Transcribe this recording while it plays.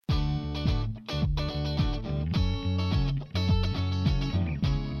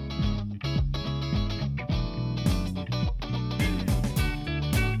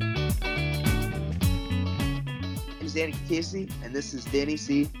is Danny Casey, and this is Danny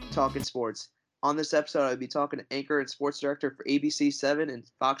C. Talking Sports. On this episode, I'll be talking to anchor and sports director for ABC 7 and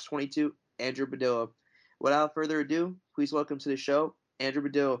Fox 22, Andrew Badillo. Without further ado, please welcome to the show, Andrew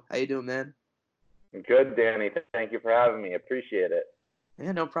Badillo. How you doing, man? Good, Danny. Thank you for having me. Appreciate it.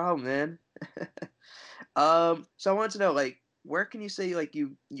 Yeah, no problem, man. So I wanted to know, where can you say,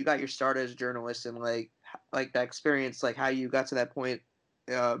 you got your start as a journalist and, that experience, how you got to that point,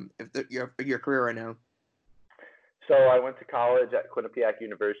 your career right now? So I went to college at Quinnipiac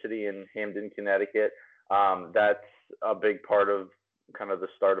University in Hamden, Connecticut. That's a big part of kind of the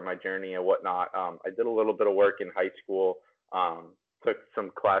start of my journey and whatnot. I did a little bit of work in high school, took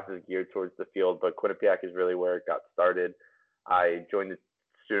some classes geared towards the field, but Quinnipiac is really where it got started. I joined the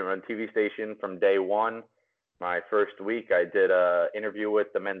student-run TV station from day one. My first week, I did an interview with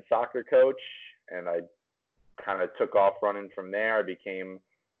the men's soccer coach, and I kind of took off running from there. I became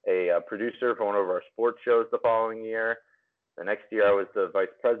a producer for one of our sports shows the following year. The next year, I was the vice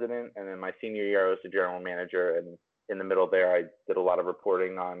president, and then my senior year, I was the general manager. And in the middle there, I did a lot of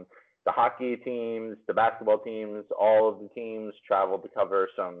reporting on the hockey teams, the basketball teams, all of the teams, traveled to cover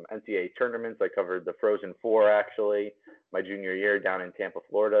some NCAA tournaments. I covered the Frozen Four, actually, my junior year down in Tampa,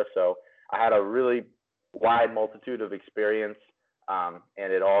 Florida. So I had a really wide multitude of experience, and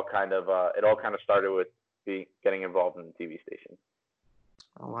it all kind of started with getting involved in the TV station.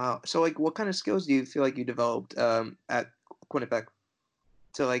 Oh, wow. So, what kind of skills do you feel like you developed at Quinnipiac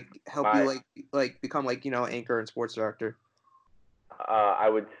to help you become anchor and sports director? I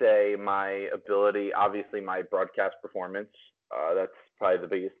would say my ability, obviously my broadcast performance. That's probably the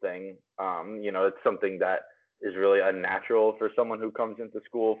biggest thing. It's something that is really unnatural for someone who comes into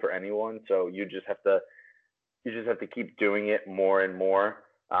school, for anyone. So you just have to keep doing it more and more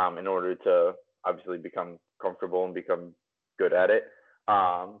in order to obviously become comfortable and become good at it.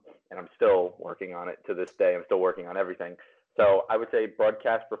 And I'm still working on it to this day. I'm still working on everything. So I would say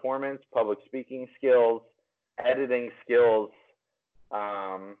broadcast performance, public speaking skills, editing skills,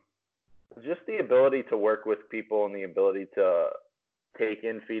 just the ability to work with people and the ability to take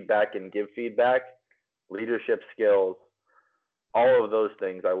in feedback and give feedback, leadership skills, all of those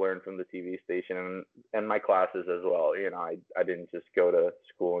things I learned from the TV station and my classes as well. I didn't just go to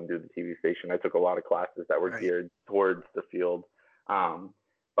school and do the TV station. I took a lot of classes that were geared towards the field.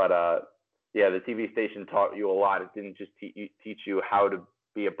 The TV station taught you a lot. It didn't just teach you how to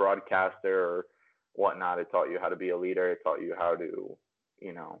be a broadcaster or whatnot. It taught you how to be a leader. It taught you how to,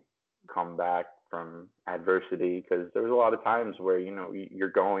 come back from adversity, because there was a lot of times where, you're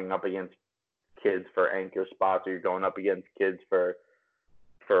going up against kids for anchor spots, or you're going up against kids for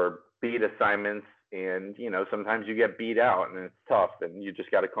beat assignments, and, sometimes you get beat out and it's tough, and you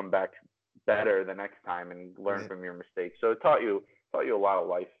just got to come back better the next time and learn from your mistakes. So it taught you a lot of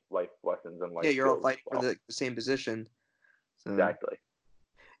life lessons and life. Yeah, you're all fighting for the same position. So. Exactly.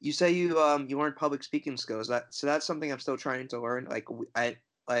 You say you learned public speaking skills. That's something I'm still trying to learn. I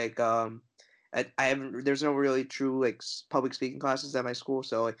haven't. There's no really true public speaking classes at my school.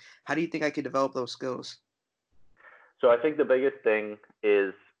 So how do you think I could develop those skills? So I think the biggest thing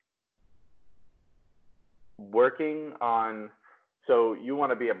is working on. So you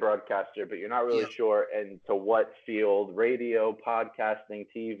want to be a broadcaster, but you're not really sure into what field: radio, podcasting,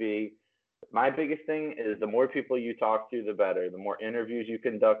 TV. My biggest thing is the more people you talk to, the better. The more interviews you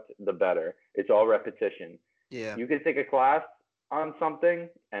conduct, the better. It's all repetition. Yeah. You can take a class on something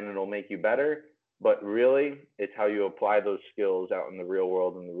and it'll make you better, but really it's how you apply those skills out in the real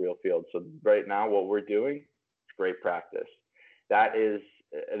world, in the real field. So right now what we're doing is great practice. That is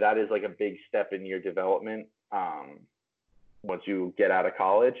like a big step in your development once you get out of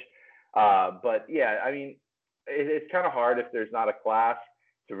college. But yeah, I mean, it's kind of hard if there's not a class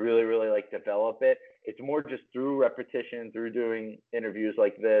to really, really develop it. It's more just through repetition, through doing interviews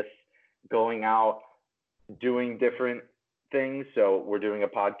like this, going out, doing different things. So we're doing a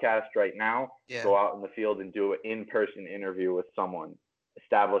podcast right now. Yeah. Go out in the field and do an in-person interview with someone.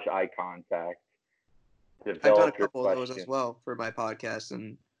 Establish eye contact. I've done a couple of those as well for my podcast,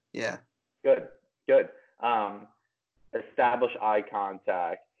 and yeah. Good. Establish eye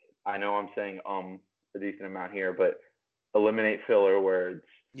contact. I know I'm saying a decent amount here, but eliminate filler words.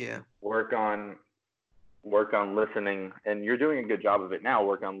 Yeah. Work on listening, and you're doing a good job of it now.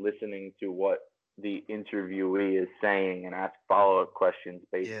 Work on listening to what the interviewee is saying and ask follow-up questions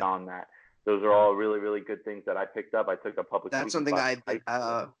based on that. Those are all really, really good things that I picked up. I took a public speaking class. That's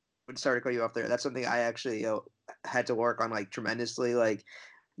something sorry to cut you off there. That's something I actually had to work on tremendously,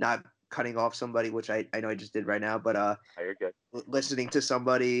 not cutting off somebody, which I know I just did right now, but you're good. Listening to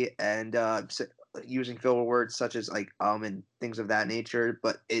somebody and using filler words such as and things of that nature.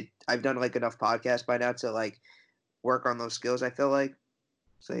 But I've done enough podcasts by now to work on those skills. I feel like.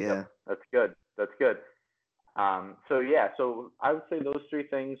 So yeah. Yep, that's good. That's good. So I would say those three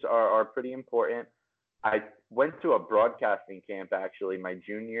things are pretty important. I went to a broadcasting camp actually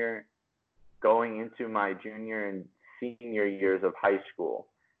going into my junior and senior years of high school,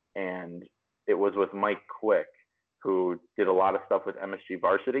 and it was with Mike Quick, who did a lot of stuff with MSG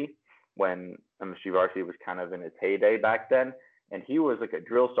Varsity when MSG Varsity was kind of in its heyday back then, and he was like a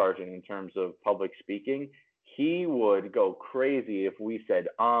drill sergeant in terms of public speaking. He would go crazy if we said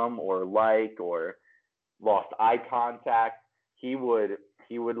or like or lost eye contact. He would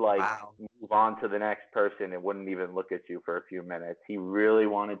like Wow. move on to the next person and wouldn't even look at you for a few minutes. He really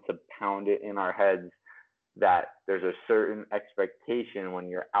wanted to pound it in our heads that there's a certain expectation when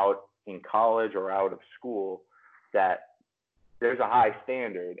you're out in college or out of school that there's a high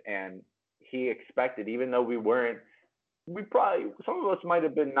standard, and he expected, even though we probably, some of us might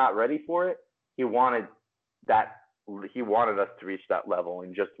have been not ready for it. That he wanted us to reach that level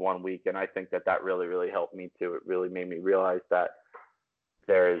in just 1 week, and I think that really really helped me too. It really made me realize that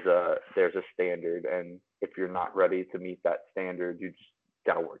there's a standard, and if you're not ready to meet that standard, you just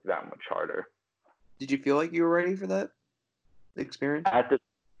gotta work that much harder. Did you feel like you were ready for that experience? At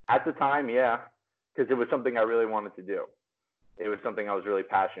the time, yeah, because it was something I really wanted to do. It was something I was really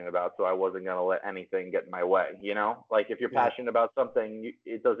passionate about, so I wasn't gonna let anything get in my way. Like if you're passionate about something,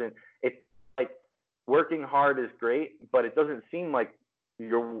 it's like working hard is great, but it doesn't seem like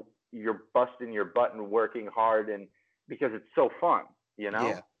you're busting your butt and working hard, and because it's so fun.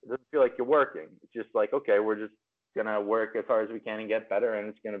 Yeah. It doesn't feel like you're working. It's just like, okay, we're just gonna work as hard as we can and get better, and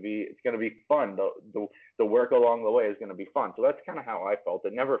it's gonna be fun. The work along the way is gonna be fun. So that's kind of how I felt.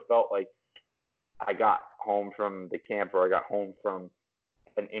 It never felt like I got home from the camp or I got home from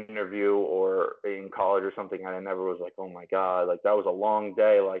an interview or in college or something, and I never was like, oh my God, like that was a long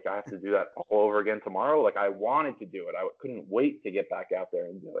day. Like I have to do that all over again tomorrow. Like I wanted to do it. I couldn't wait to get back out there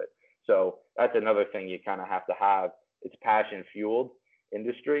and do it. So that's another thing you kind of have to have. It's passion fueled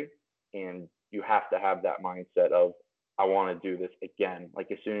industry, and you have to have that mindset of, I want to do this again.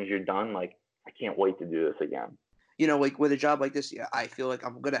 Like as soon as you're done, like I can't wait to do this again. Like with a job like this, yeah, I feel like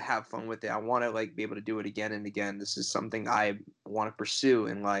I'm gonna have fun with it. I want to like be able to do it again and again. This is something I want to pursue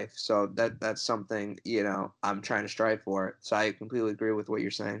in life. So that's something I'm trying to strive for. So I completely agree with what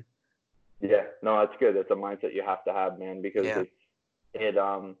you're saying. Yeah, no, that's good. That's a mindset you have to have, man, because Yeah.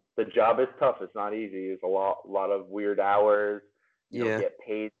 the job is tough. It's not easy. It's a lot of weird hours. You don't Yeah. get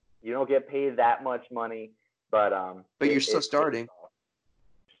paid. You don't get paid that much money, but But you're still it pays starting. off.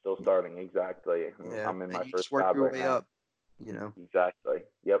 Still starting, exactly. Yeah. I'm in And my you first just work job your right way now. up. Exactly.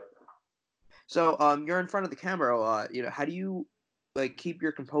 Yep. So you're in front of the camera a lot. How do you like keep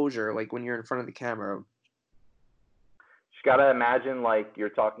your composure like when you're in front of the camera? Just gotta imagine like you're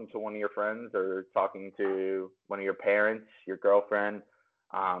talking to one of your friends or talking to one of your parents, your girlfriend.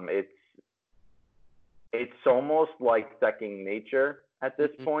 It's almost like second nature at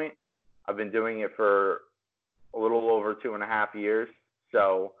this Mm-hmm. point. I've been doing it for a little over 2.5 years,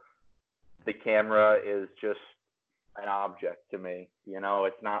 so the camera is just an object to me.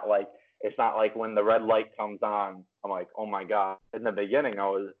 It's not like when the red light comes on, I'm like, oh my God. In the beginning, I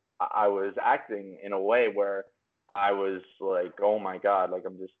was acting in a way where I was like, oh my God, like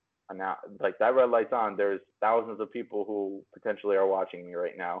now like that red light's on. There's thousands of people who potentially are watching me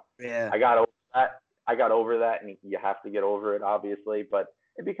right now. Yeah. I got over that. I got over that, and you have to get over it, obviously. But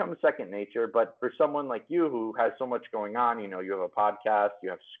it becomes second nature. But for someone like you who has so much going on, you have a podcast, you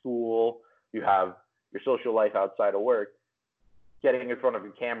have school, you have your social life outside of work. Getting in front of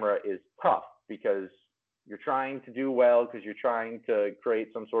your camera is tough because you're trying to do well, because you're trying to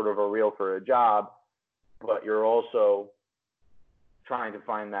create some sort of a reel for a job, but you're also trying to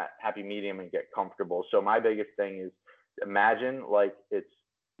find that happy medium and get comfortable. So my biggest thing is, imagine like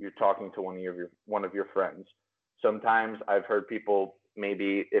you're talking to one of your friends. Sometimes I've heard people,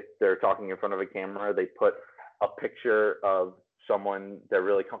 maybe if they're talking in front of a camera, they put a picture of someone they're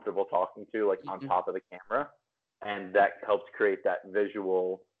really comfortable talking to, like on top of the camera, and that helps create that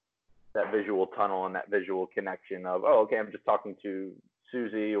visual tunnel and that visual connection of, oh, okay, I'm just talking to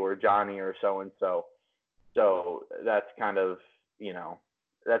Susie or Johnny or so and so. So that's kind of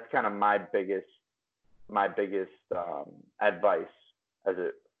my biggest advice as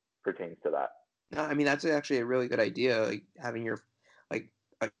it pertains to that. No, I mean that's actually a really good idea. Like having your like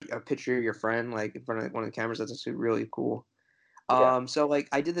a picture of your friend like in front of like, one of the cameras. That's actually really cool. Yeah. So like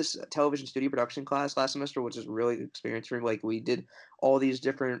I did this television studio production class last semester, which is a really good experience for me. Like we did all these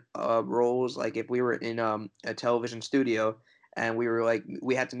different roles. Like if we were in a television studio and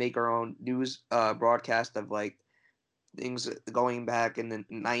we had to make our own news broadcast of like things going back in the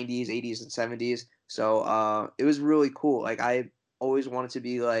 90s, 80s, and 70s. So it was really cool. Like I always wanted to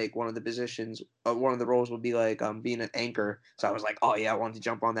be like one of the positions. One of the roles would be like being an anchor. So I was like, oh yeah, I wanted to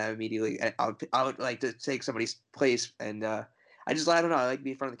jump on that immediately. I would like to take somebody's place, and I don't know. I like to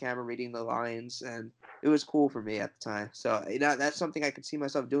be in front of the camera, reading the lines, and it was cool for me at the time. So that's something I could see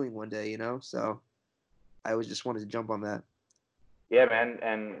myself doing one day. So I always just wanted to jump on that. Yeah, man,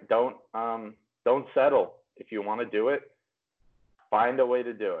 and don't settle. If you want to do it, find a way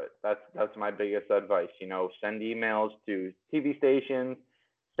to do it. That's my biggest advice. Send emails to TV stations.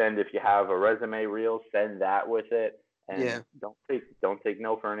 Send if you have a resume reel, send that with it, and Yeah. don't take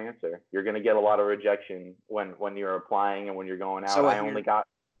no for an answer. You're gonna get a lot of rejection when you're applying and when you're going out. So I I hear.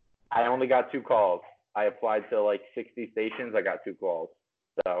 only got 2 calls. I applied to like 60 stations. I got 2 calls.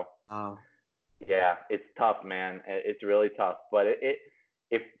 So Oh. yeah, it's tough, man. It's really tough. But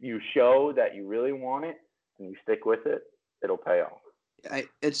if you show that you really want it and you stick with it, it'll pay off.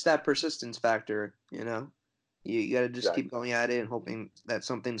 It's that persistence factor. You got to just keep Exactly. going at it and hoping that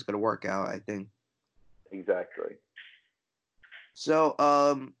something's gonna work out. I think. Exactly. So,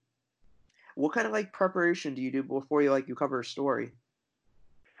 what kind of like preparation do you do before you cover a story?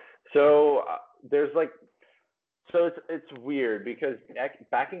 So there's like so it's weird because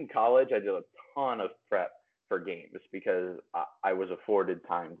back in college I did a ton of prep for games because I was afforded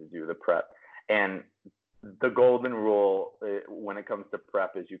time to do the prep. And the golden rule when it comes to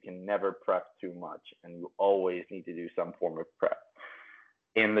prep is you can never prep too much and you always need to do some form of prep.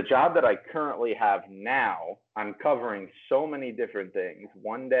 In the job that I currently have now, I'm covering so many different things.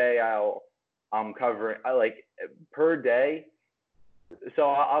 One day I'm covering I like per day. So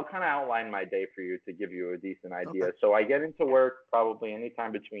I'll kind of outline my day for you to give you a decent Okay. idea. So I get into work probably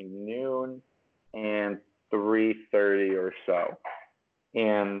anytime between noon and 3:30 or so.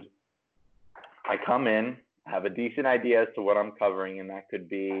 And I come in, have a decent idea as to what I'm covering, and that could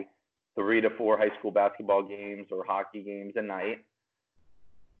be 3 to 4 high school basketball games or hockey games a night.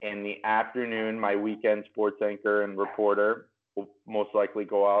 In the afternoon, my weekend sports anchor and reporter will most likely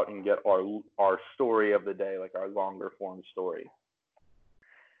go out and get our story of the day, like our longer form story.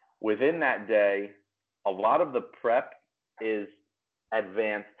 Within that day, a lot of the prep is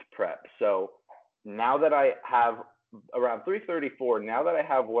advanced prep. So now that I have around 3:34, now that I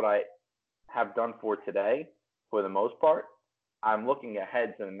have what I have done for today, for the most part, I'm looking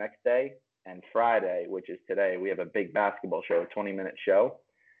ahead to the next day and Friday, which is today. We have a big basketball show, a 20-minute show.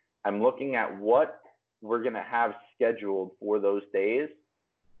 I'm looking at what we're going to have scheduled for those days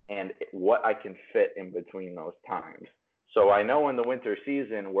and what I can fit in between those times. So I know in the winter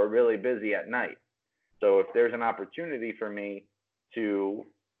season, we're really busy at night. So if there's an opportunity for me to,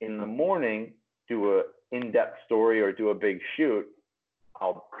 in the morning, do a in-depth story or do a big shoot,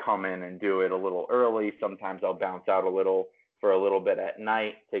 I'll come in and do it a little early. Sometimes I'll bounce out a little for a little bit at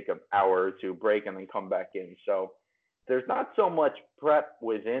night, take an hour or two break, and then come back in. So there's not so much prep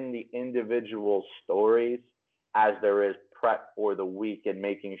within the individual stories as there is prep for the week and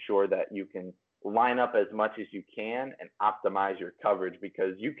making sure that you can line up as much as you can and optimize your coverage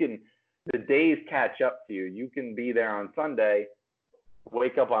because the days catch up to you. You can be there on Sunday,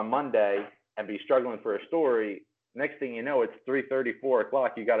 wake up on Monday and be struggling for a story. Next thing you know, it's 3:30, 4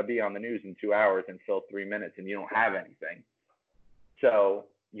 o'clock. You got to be on the news in 2 hours and fill 3 minutes and you don't have anything. So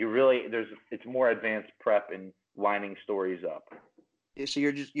it's more advanced prep and lining stories up. Yeah, so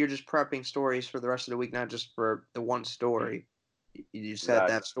you're just prepping stories for the rest of the week, not just for the one story. You just have to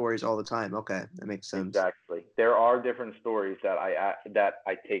Exactly. have stories all the time. Okay, that makes sense. Exactly. There are different stories that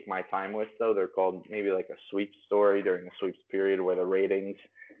I take my time with though. They're called maybe like a sweeps story during the sweeps period where the ratings.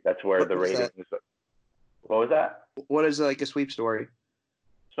 That's where What the is that? ratings. What was that? What is like a sweep story?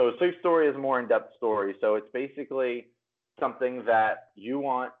 So a sweep story is a more in-depth story. So it's basically something that you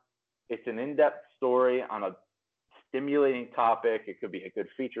want. It's an in-depth story on a stimulating topic. It could be a good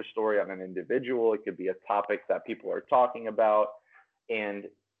feature story on an individual. It could be a topic that people are talking about. And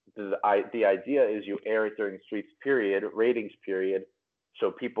the idea is you air it during sweeps period, ratings period,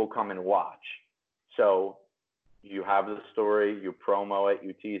 so people come and watch. So you have the story, you promo it,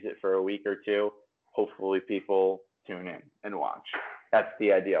 you tease it for a week or two. Hopefully, people tune in and watch. That's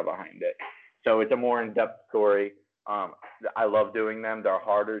the idea behind it. So it's a more in-depth story. I love doing them. They're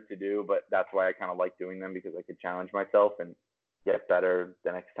harder to do, but that's why I kind of like doing them because I could challenge myself and get better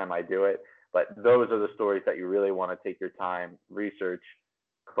the next time I do it. But those are the stories that you really want to take your time, research,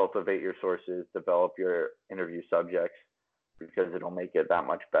 cultivate your sources, develop your interview subjects because it'll make it that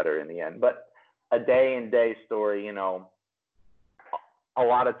much better in the end. But a day and day story, a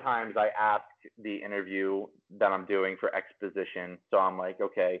lot of times I ask the interview that I'm doing for exposition. So I'm like,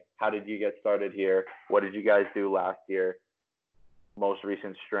 okay, how did you get started here? What did you guys do last year? Most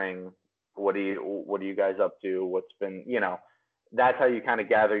recent string. What are you guys up to? What's been, that's how you kind of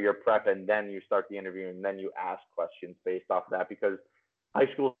gather your prep, and then you start the interview, and then you ask questions based off of that, because high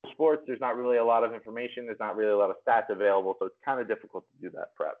school sports, there's not really a lot of information. There's not really a lot of stats available. So it's kind of difficult to do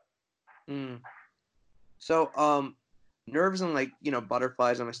that prep. Mm. So, nerves and like,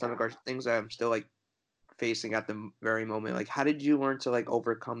 butterflies on my stomach are things that I'm still like facing at the very moment. Like, how did you learn to like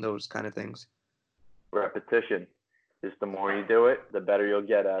overcome those kind of things? Repetition. Just the more you do it, the better you'll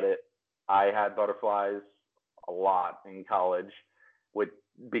get at it. I had butterflies a lot in college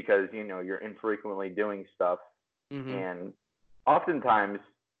because you're infrequently doing stuff, Mm-hmm. and oftentimes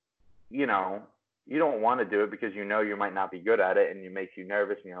you don't want to do it because you might not be good at it, and it makes you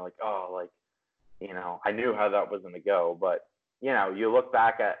nervous, and you're like, oh, like, I knew how that was going to go. But I look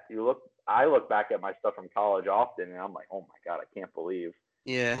back at my stuff from college often, and I'm like, oh my god, I can't believe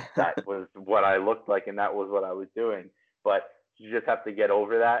Yeah. that was what I looked like, and that was what I was doing. But you just have to get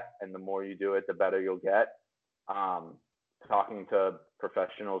over that, and the more you do it, the better you'll get. Talking to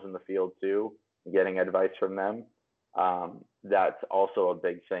professionals in the field too, getting advice from them, that's also a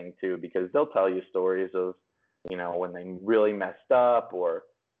big thing too, because they'll tell you stories of, when they really messed up, or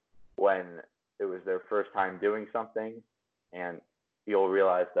when it was their first time doing something, and you'll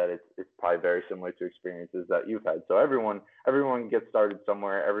realize that it's probably very similar to experiences that you've had. So everyone gets started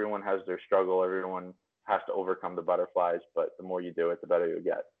somewhere. Everyone has their struggle. Everyone has to overcome the butterflies, but the more you do it, the better you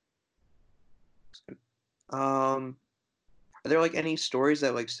get. Are there like any stories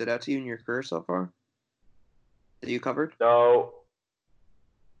that like stood out to you in your career so far that you covered? So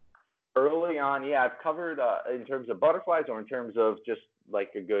early on, yeah, I've covered in terms of butterflies, or in terms of just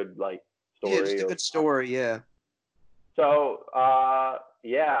like a good like Yeah, just story a of. good story. Yeah. So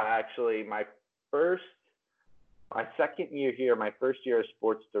yeah, actually, my second year here, my first year as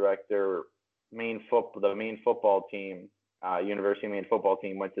sports director, the main football team, University Maine football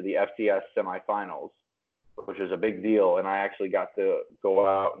team, went to the FCS semifinals, which was a big deal, and I actually got to go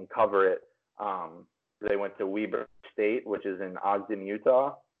out and cover it. They went to Weber State, which is in Ogden,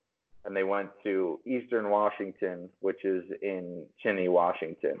 Utah, and they went to Eastern Washington, which is in Cheney,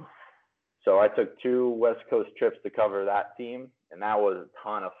 Washington. So I took 2 West Coast trips to cover that team, and that was a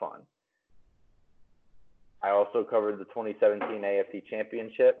ton of fun. I also covered the 2017 AFC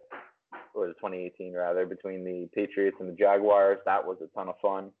Championship, or the 2018 rather, between the Patriots and the Jaguars. That was a ton of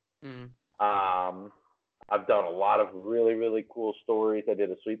fun. I've done a lot of really, really cool stories. I did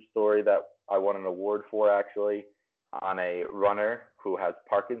a sweep story that I won an award for, actually, on a runner who has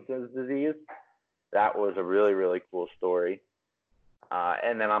Parkinson's disease. That was a really, really cool story.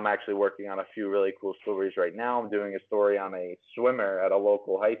 And then I'm actually working on a few really cool stories right now. I'm doing a story on a swimmer at a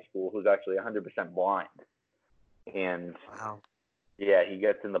local high school who's actually 100% blind. And wow. Yeah, he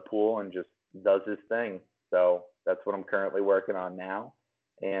gets in the pool and just does his thing. So that's what I'm currently working on now.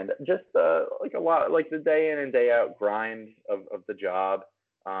 And just like a lot, like the day in and day out grind of the job.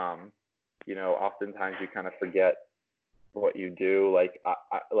 Oftentimes you kind of forget what you do. Like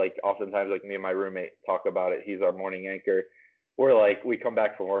like oftentimes, like me and my roommate talk about it. He's our morning anchor. We're like, we come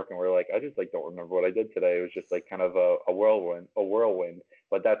back from work and we're like, I just like don't remember what I did today. It was just like kind of a whirlwind.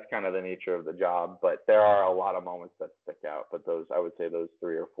 But that's kind of the nature of the job. But there are a lot of moments that stick out. But I would say those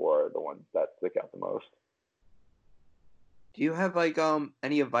 3 or 4 are the ones that stick out the most. Do you have like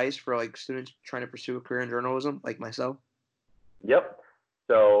any advice for like students trying to pursue a career in journalism, like myself? Yep.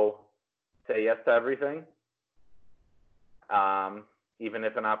 So say yes to everything. Even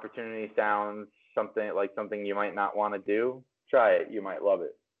if an opportunity sounds something you might not want to do, try it. You might love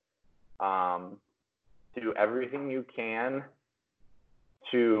it. Do everything you can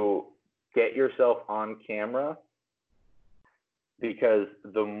to get yourself on camera, because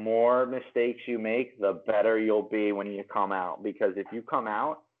the more mistakes you make, the better you'll be when you come out. Because if you come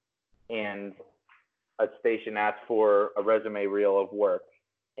out and a station asks for a resume reel of work,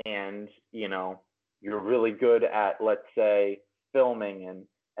 and you're really good at, let's say, filming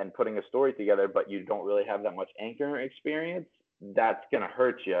and putting a story together, but you don't really have that much anchor experience, that's going to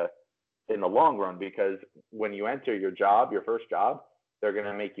hurt you in the long run. Because when you enter your first job, they're going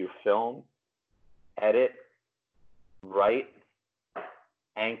to make you film, edit, write,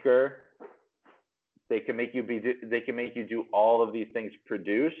 anchor. They can make you do all of these things,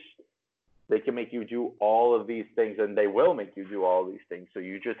 produce. They can make you do all of these things, and they will make you do all of these things. So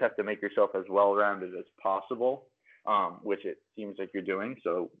you just have to make yourself as well-rounded as possible, which it seems like you're doing.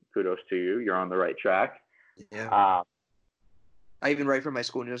 So kudos to you. You're on the right track. Yeah. I even write for my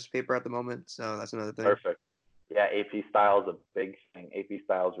school newspaper at the moment, so that's another thing. Perfect. Yeah, AP style is a big thing. AP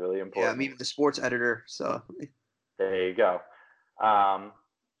style is really Yeah, I'm important. even the sports editor, so There you go. Um,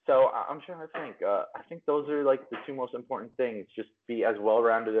 so I'm trying to think. I think those are like the two most important things. Just be as well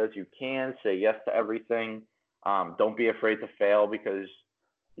rounded as you can. Say yes to everything. Don't be afraid to fail because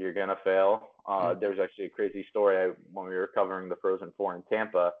you're gonna fail. There's actually a crazy story. When we were covering the Frozen Four in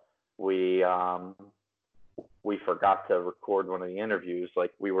Tampa, we we forgot to record one of the interviews.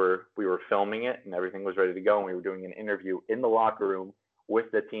 Like we were filming it and everything was ready to go, and we were doing an interview in the locker room with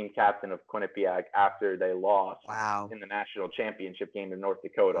the team captain of Quinnipiac after they lost wow. in the national championship game in North Wow.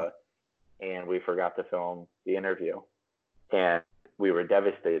 Dakota, and we forgot to film the interview, and we were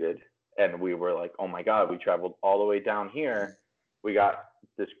devastated, and we were like, oh my god, we traveled all the way down here, we got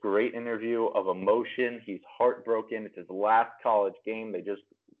this great interview of emotion. He's heartbroken. It's his last college game. They just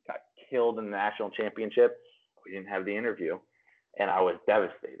got killed in the national championship. We didn't have the interview, and I was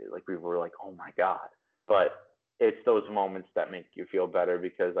devastated. Like we were like, oh my god. But it's those moments that make you feel better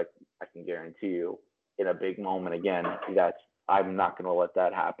because, like, I can guarantee you, in a big moment again, that's I'm not going to let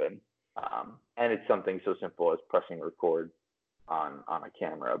that happen. And it's something so simple as pressing record on a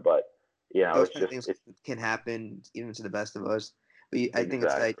camera, but Those it's kind of just things it's can happen even to the best of us. But I think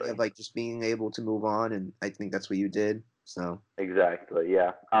it's the idea exactly of like just being able to move on, and I think that's what you did. So exactly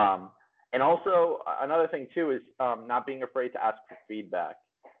yeah. And also another thing too is not being afraid to ask for feedback.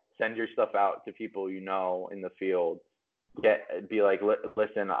 Send your stuff out to people in the field. Be like,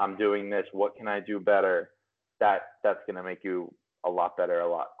 listen, I'm doing this. What can I do better? That's gonna make you a lot better, a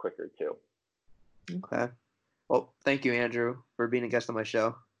lot quicker too. okay. Well, thank you, Andrew, for being a guest on my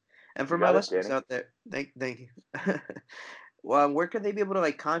show, and for You my got it, listeners Danny. out there. Thank you. Well, where could they be able to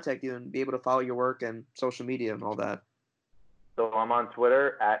like contact you and be able to follow your work and social media and all that? So I'm on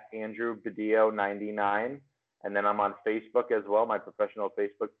Twitter at Andrew Badillo99, and then I'm on Facebook as well. My professional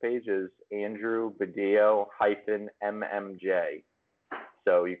Facebook page is Andrew Badillo MMJ.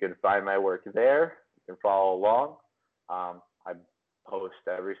 So you can find my work there. You can follow along. I post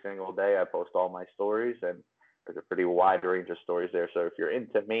every single day. I post all my stories, and there's a pretty wide range of stories there. So if you're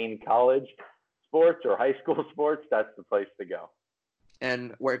into Maine college sports or high school sports, that's the place to go.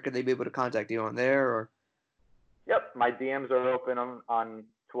 And where could they be able to contact you on there? Or Yep, my DMs are open on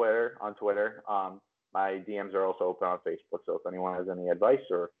Twitter. My DMs are also open on Facebook. So if anyone has any advice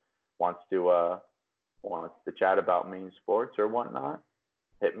or wants to chat about Maine sports or whatnot,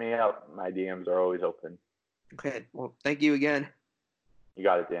 hit me up. My DMs are always open. okay, well, thank you again. You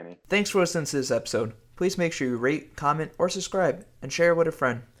got it, Danny. Thanks for listening to this episode. Please make sure you rate, comment, or subscribe, and share it with a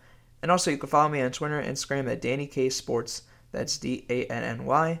friend. And also, you can follow me on Twitter and Instagram at Danny K Sports. That's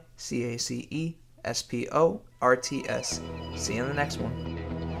DANNYCACESPORTS. See you in the next one.